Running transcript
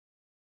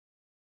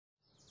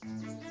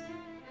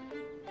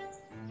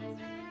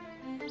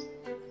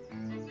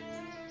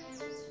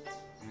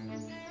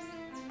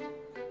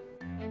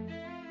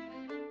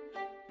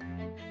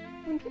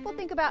People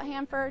think about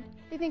Hanford,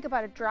 they think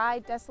about a dry,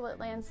 desolate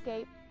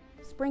landscape,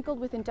 sprinkled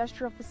with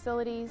industrial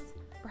facilities,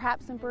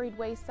 perhaps some buried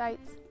waste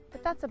sites,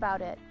 but that's about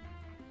it.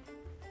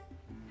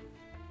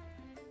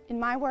 In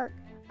my work,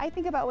 I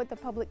think about what the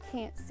public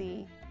can't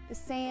see, the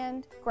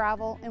sand,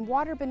 gravel, and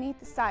water beneath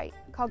the site,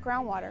 called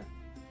groundwater.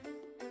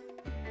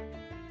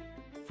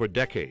 For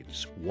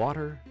decades,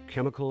 water,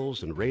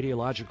 chemicals, and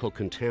radiological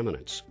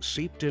contaminants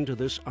seeped into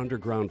this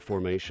underground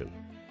formation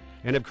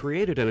and have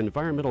created an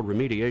environmental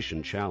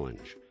remediation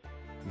challenge.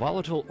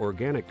 Volatile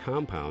organic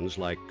compounds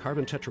like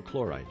carbon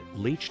tetrachloride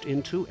leached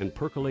into and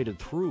percolated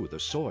through the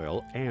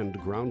soil and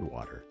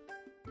groundwater.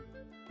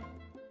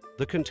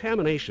 The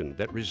contamination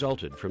that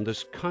resulted from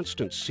this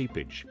constant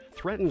seepage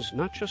threatens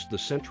not just the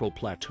central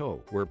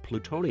plateau where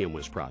plutonium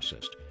was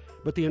processed,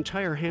 but the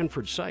entire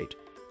Hanford site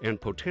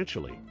and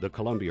potentially the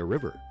Columbia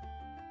River.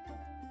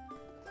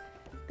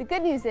 The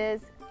good news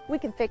is we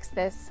can fix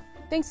this.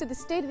 Thanks to the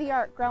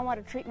state-of-the-art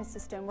groundwater treatment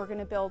system we're going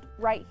to build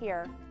right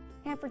here,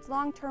 Hanford's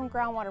long-term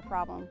groundwater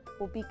problem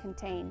will be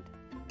contained.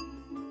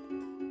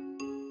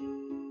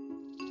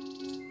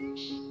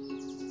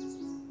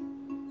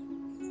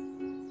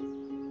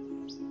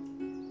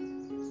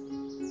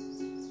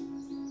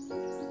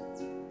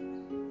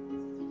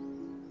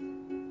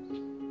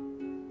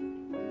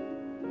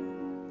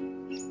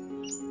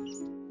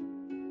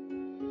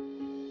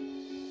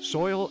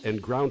 Soil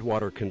and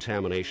groundwater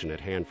contamination at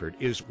Hanford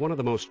is one of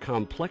the most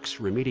complex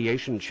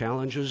remediation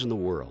challenges in the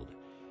world.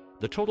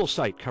 The total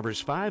site covers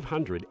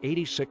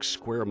 586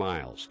 square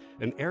miles,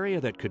 an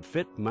area that could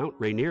fit Mount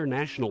Rainier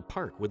National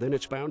Park within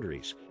its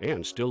boundaries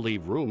and still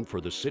leave room for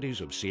the cities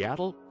of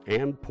Seattle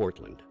and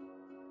Portland.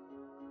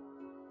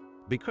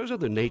 Because of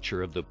the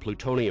nature of the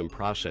plutonium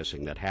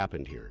processing that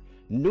happened here,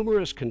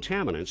 numerous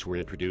contaminants were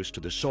introduced to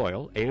the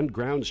soil and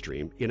ground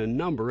stream in a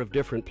number of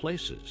different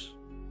places.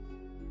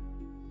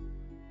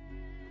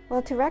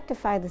 Well, to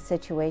rectify the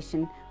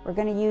situation, we're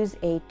going to use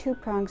a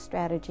two-pronged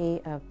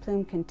strategy of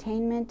plume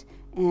containment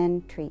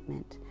and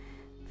treatment.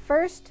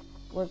 First,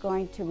 we're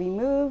going to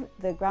remove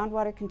the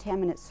groundwater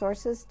contaminant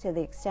sources to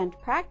the extent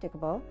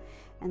practicable,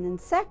 and then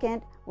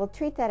second, we'll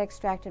treat that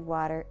extracted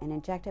water and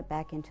inject it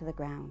back into the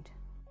ground.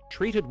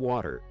 Treated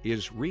water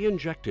is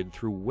re-injected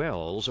through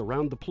wells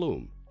around the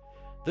plume.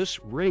 This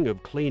ring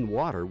of clean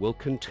water will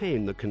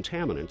contain the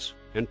contaminants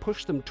and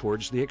push them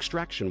towards the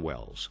extraction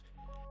wells.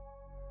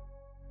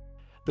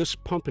 This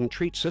pump and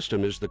treat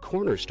system is the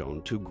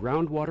cornerstone to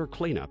groundwater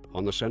cleanup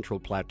on the Central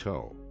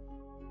Plateau.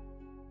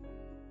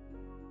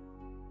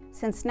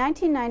 Since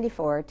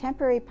 1994,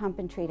 temporary pump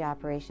and treat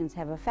operations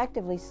have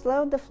effectively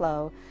slowed the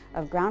flow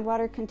of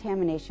groundwater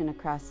contamination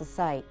across the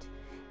site.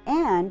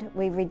 And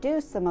we've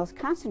reduced the most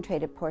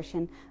concentrated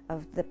portion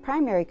of the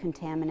primary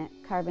contaminant,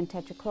 carbon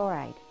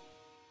tetrachloride.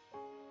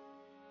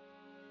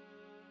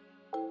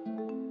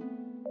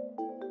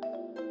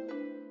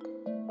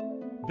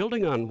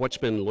 Building on what's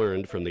been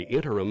learned from the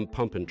interim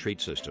pump and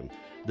treat system,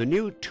 the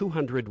new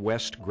 200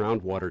 West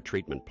Groundwater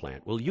Treatment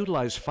Plant will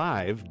utilize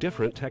 5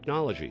 different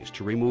technologies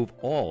to remove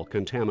all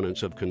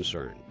contaminants of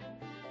concern.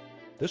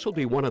 This will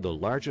be one of the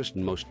largest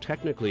and most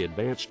technically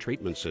advanced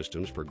treatment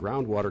systems for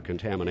groundwater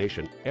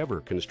contamination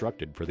ever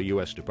constructed for the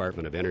U.S.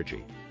 Department of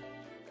Energy.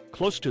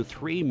 Close to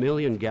 3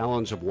 million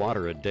gallons of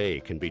water a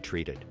day can be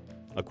treated,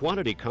 a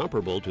quantity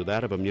comparable to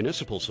that of a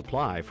municipal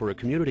supply for a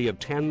community of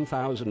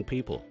 10,000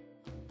 people.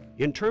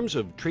 In terms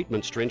of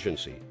treatment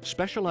stringency,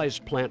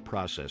 specialized plant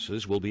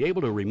processes will be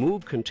able to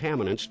remove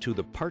contaminants to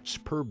the parts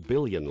per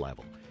billion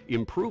level,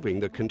 improving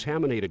the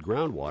contaminated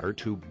groundwater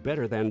to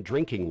better than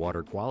drinking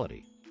water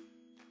quality.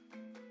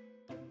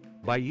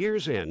 By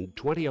year's end,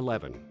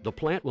 2011, the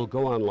plant will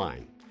go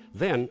online.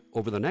 Then,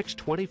 over the next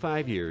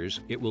 25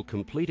 years, it will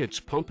complete its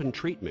pump and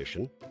treat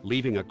mission,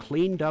 leaving a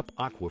cleaned up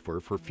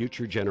aquifer for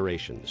future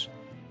generations.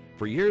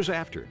 For years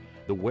after,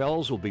 the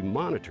wells will be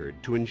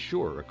monitored to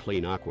ensure a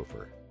clean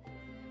aquifer.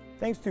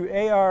 Thanks to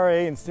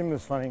ARRA and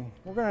stimulus funding,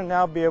 we're going to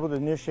now be able to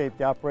initiate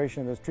the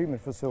operation of this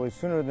treatment facility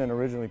sooner than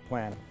originally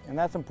planned. And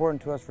that's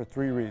important to us for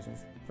 3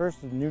 reasons.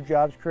 First is new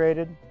jobs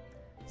created.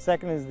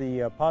 Second is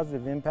the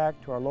positive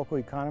impact to our local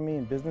economy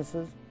and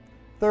businesses.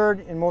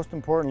 Third, and most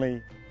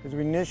importantly, is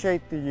we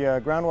initiate the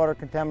groundwater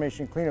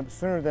contamination cleanup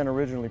sooner than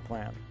originally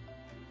planned.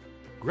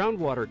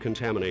 Groundwater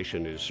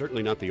contamination is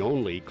certainly not the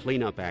only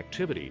cleanup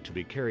activity to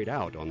be carried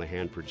out on the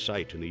Hanford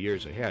site in the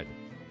years ahead.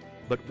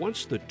 But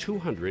once the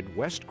 200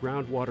 West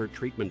Groundwater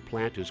Treatment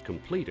Plant is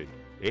completed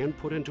and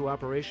put into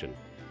operation,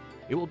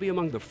 it will be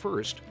among the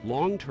first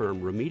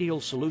long-term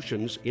remedial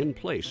solutions in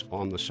place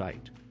on the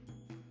site.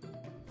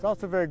 It's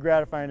also very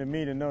gratifying to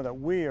me to know that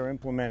we are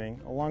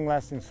implementing a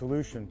long-lasting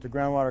solution to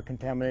groundwater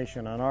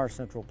contamination on our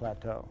Central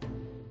Plateau.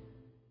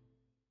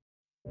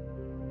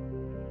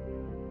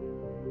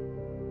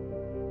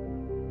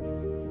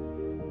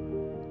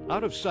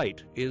 Out of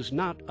sight is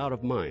not out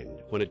of mind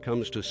when it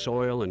comes to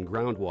soil and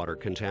groundwater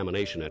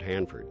contamination at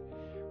Hanford.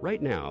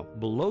 Right now,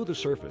 below the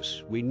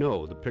surface, we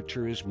know the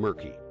picture is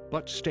murky,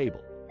 but stable.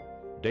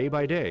 Day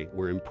by day,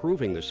 we're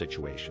improving the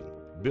situation,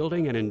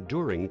 building an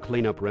enduring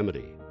cleanup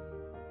remedy.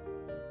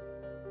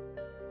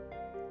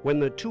 When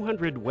the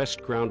 200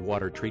 West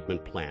Groundwater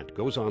Treatment Plant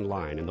goes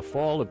online in the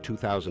fall of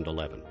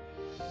 2011,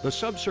 the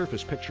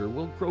subsurface picture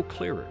will grow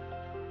clearer.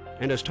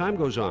 And as time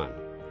goes on,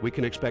 we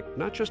can expect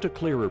not just a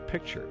clearer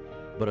picture,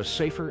 but a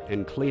safer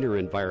and cleaner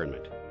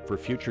environment for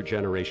future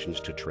generations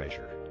to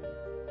treasure.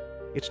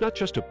 It's not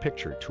just a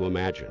picture to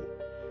imagine,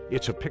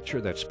 it's a picture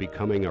that's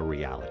becoming a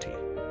reality.